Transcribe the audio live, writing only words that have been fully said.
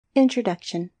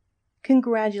Introduction.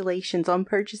 Congratulations on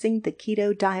purchasing the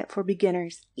Keto Diet for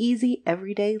Beginners, Easy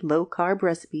Everyday Low Carb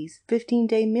Recipes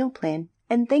 15-Day Meal Plan,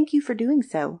 and thank you for doing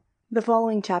so. The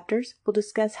following chapters will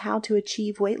discuss how to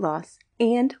achieve weight loss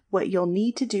and what you'll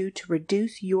need to do to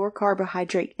reduce your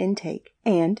carbohydrate intake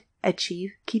and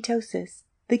achieve ketosis.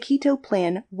 The keto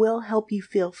plan will help you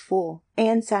feel full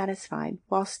and satisfied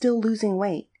while still losing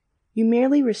weight. You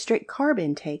merely restrict carb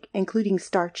intake, including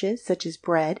starches such as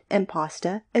bread and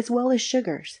pasta, as well as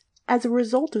sugars. As a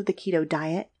result of the keto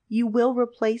diet, you will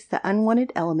replace the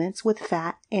unwanted elements with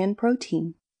fat and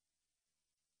protein.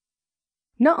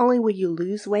 Not only will you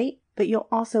lose weight, but you'll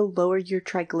also lower your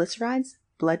triglycerides,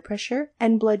 blood pressure,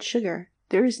 and blood sugar.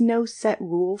 There is no set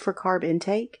rule for carb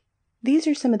intake. These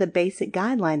are some of the basic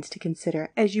guidelines to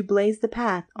consider as you blaze the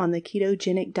path on the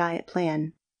ketogenic diet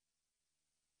plan.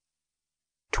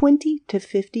 20 to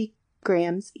 50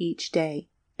 grams each day.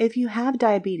 If you have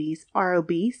diabetes, are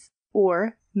obese,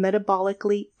 or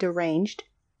metabolically deranged,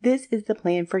 this is the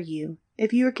plan for you.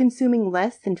 If you are consuming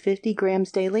less than 50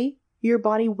 grams daily, your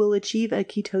body will achieve a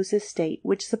ketosis state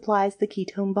which supplies the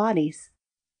ketone bodies.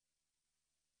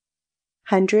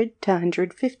 100 to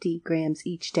 150 grams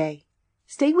each day.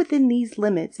 Stay within these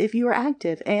limits if you are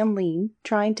active and lean,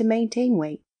 trying to maintain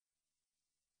weight.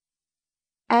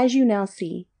 As you now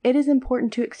see, it is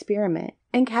important to experiment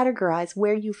and categorize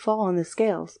where you fall on the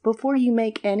scales before you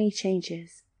make any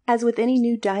changes. As with any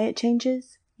new diet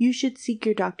changes, you should seek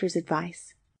your doctor's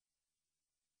advice.